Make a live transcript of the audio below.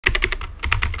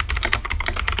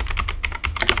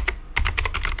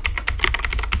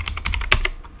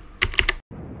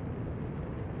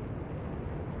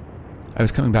I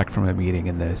was coming back from a meeting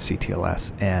in the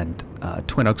CTLS, and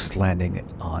Twin Oaks is landing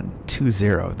on 20,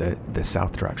 the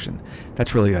south direction.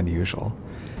 That's really unusual.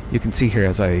 You can see here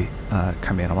as I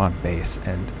come in, I'm on base,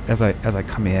 and as I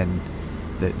come in,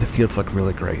 the fields look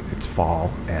really great. It's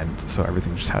fall, and so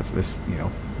everything just has this,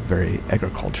 very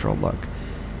agricultural look.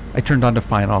 I turned on to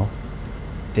final.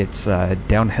 It's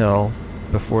downhill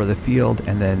before the field,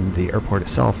 and then the airport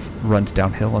itself runs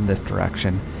downhill in this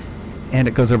direction, and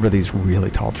it goes over these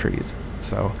really tall trees.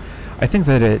 So I think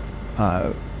that it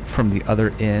from the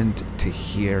other end to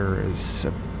here is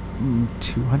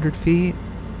 200 feet.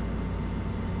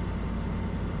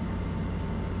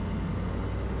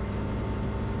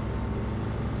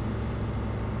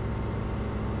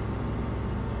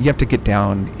 You have to get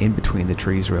down in between the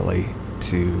trees really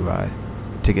to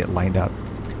get lined up,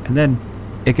 and then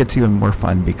it gets even more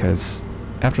fun because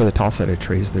after the tall set of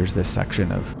trees, there's this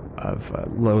section of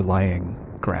low-lying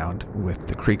ground with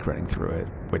the creek running through it,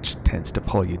 which tends to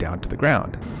pull you down to the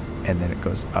ground, and then it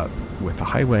goes up with the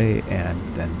highway and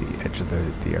then the edge of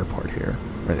the airport here,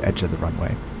 or the edge of the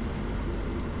runway.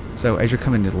 So as you're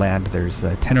coming to land, there's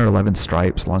 10 or 11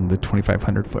 stripes along the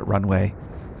 2,500-foot runway.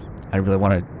 I really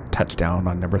want to touch down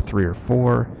on number 3 or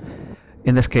 4.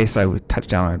 In this case, I would touch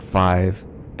down on 5.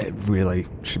 It really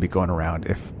should be going around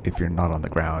if you're not on the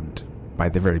ground by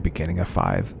the very beginning of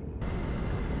 5.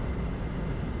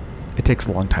 It takes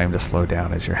a long time to slow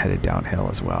down as you're headed downhill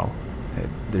as well.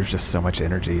 There's just so much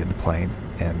energy in the plane,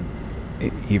 and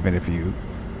even if you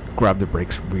grab the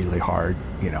brakes really hard,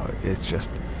 it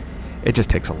just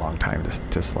takes a long time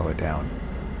to slow it down.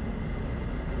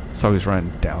 So I was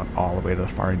running down all the way to the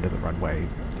far end of the runway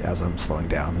as I'm slowing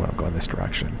down when I'm going this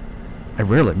direction. I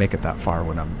rarely make it that far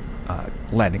when I'm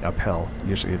landing uphill.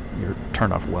 Usually you're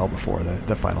turned off well before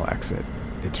the final exit.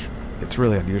 It's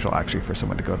really unusual actually for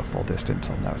someone to go the full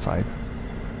distance on that side.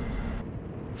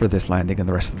 For this landing and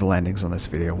the rest of the landings on this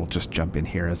video, we'll just jump in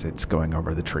here as it's going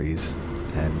over the trees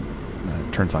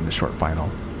and turns on to short final.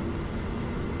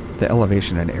 The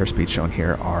elevation and airspeed shown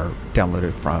here are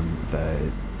downloaded from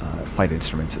the flight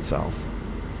instruments itself.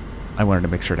 I wanted to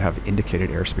make sure to have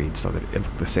indicated airspeed so that it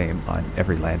looked the same on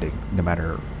every landing, no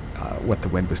matter what the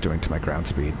wind was doing to my ground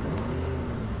speed.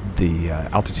 The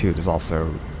altitude is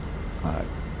also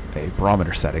a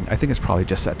barometer setting. I think it's probably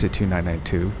just set to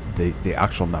 2992. The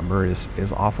actual number is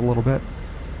off a little bit,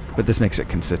 but this makes it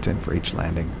consistent for each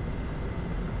landing.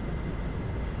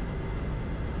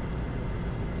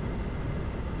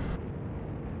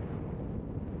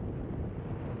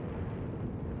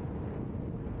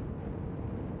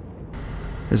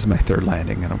 This is my 3rd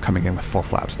landing, and I'm coming in with full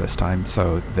flaps this time,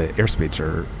 so the airspeeds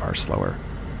are slower.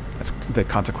 That's the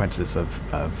consequences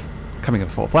of coming in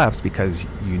with full flaps, because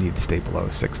you need to stay below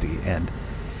 60, and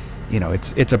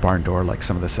it's a barn door like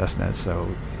some of the Cessnas, so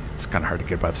it's kind of hard to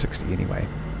get above 60 anyway.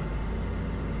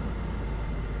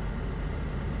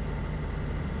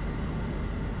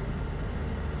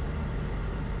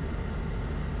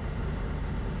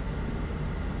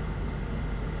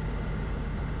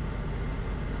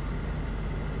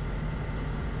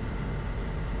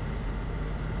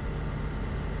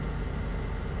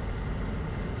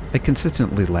 I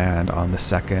consistently land on the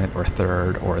 2nd or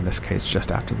 3rd, or in this case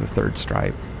just after the 3rd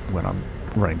stripe when I'm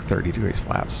running 30 degrees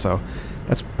flaps, so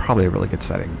that's probably a really good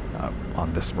setting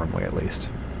on this runway at least.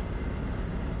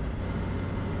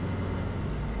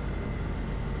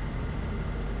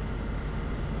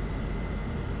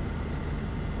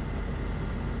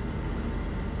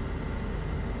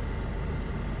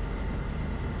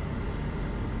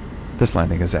 This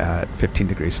landing is at 15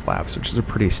 degrees flaps, which is a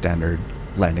pretty standard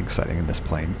landing setting in this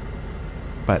plane,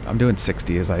 but I'm doing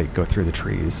 60 as I go through the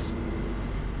trees.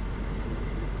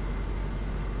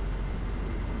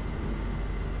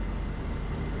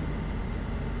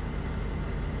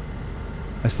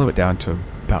 I slow it down to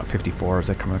about 54 as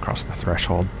I come across the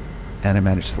threshold, and I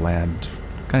managed to land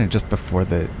kind of just before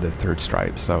the 3rd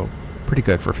stripe, so pretty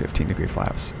good for 15 degree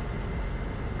flaps.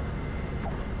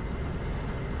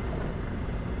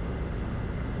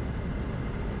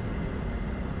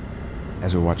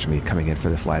 As we're watching me coming in for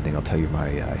this landing, I'll tell you my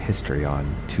history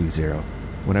on 20.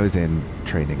 When I was in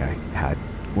training, I had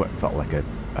what felt like a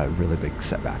really big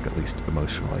setback, at least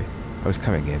emotionally. I was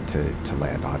coming in to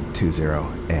land on 20,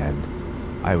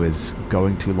 and I was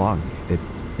going too long.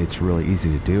 It's really easy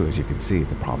to do, as you can see.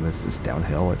 The problem is it's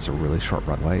downhill, it's a really short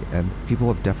runway, and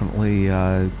people have definitely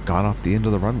gone off the end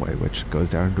of the runway, which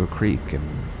goes down into a creek and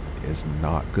is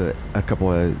not good. A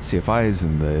couple of CFIs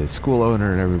and the school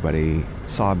owner and everybody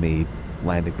saw me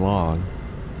landing long,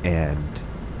 and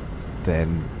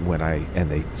then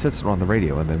they said something on the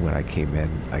radio, and then when I came in,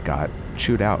 I got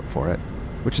chewed out for it,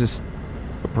 which is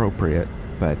appropriate,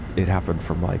 but it happened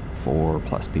from like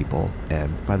 4+ people.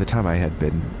 And by the time I had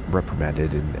been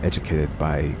reprimanded and educated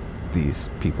by these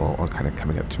people all kind of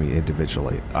coming up to me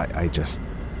individually, I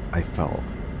felt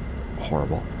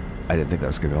horrible. I didn't think that I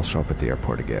was going to be able to show up at the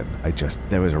airport again.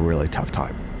 That was a really tough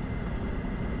time.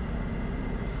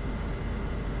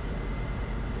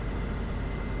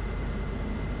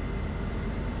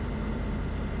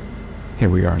 Here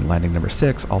we are in landing number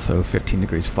 6, also 15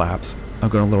 degrees flaps. I'm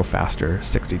going a little faster,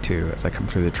 62 as I come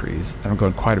through the trees, and I'm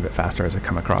going quite a bit faster as I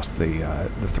come across the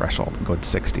threshold. I'm going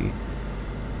 60.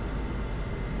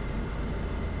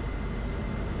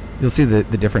 You'll see the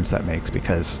difference that makes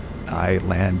because I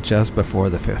land just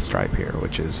before the 5th stripe here,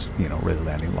 which is, you know, really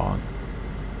landing long.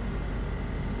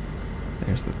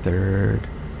 There's the 3rd,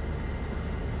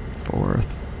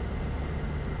 4th,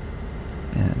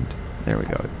 and there we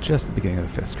go, just the beginning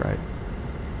of the 5th stripe.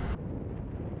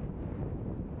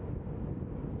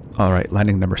 Alright,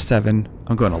 landing number 7.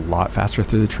 I'm going a lot faster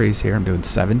through the trees here. I'm doing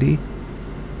 70.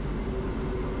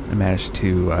 I managed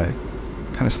to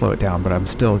kind of slow it down, but I'm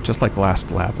still, just like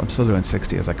last lap, I'm still doing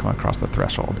 60 as I come across the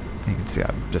threshold. You can see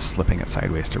I'm just slipping it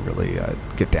sideways to really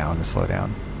get down and slow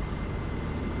down.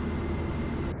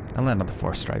 I land on the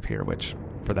 4th stripe here, which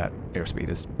for that airspeed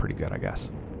is pretty good, I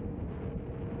guess.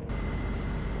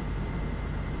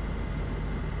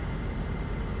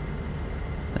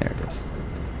 There it is.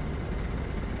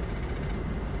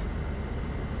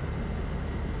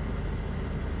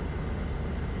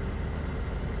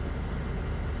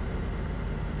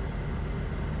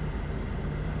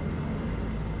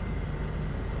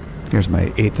 Here's my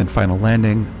 8th and final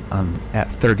landing. I'm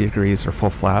at 30 degrees or full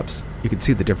flaps. You can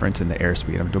see the difference in the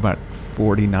airspeed. I'm doing about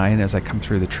 49 as I come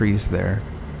through the trees there.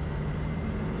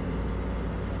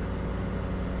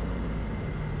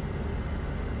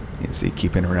 You can see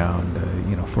keeping around,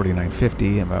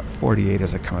 49.50. I'm about 48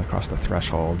 as I come across the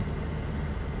threshold.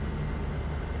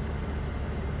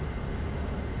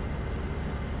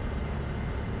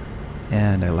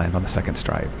 And I land on the 2nd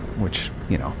stripe, which,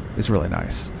 is really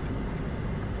nice.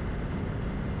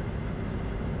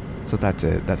 So that's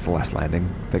it. That's the last landing.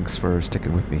 Thanks for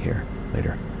sticking with me here.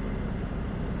 Later.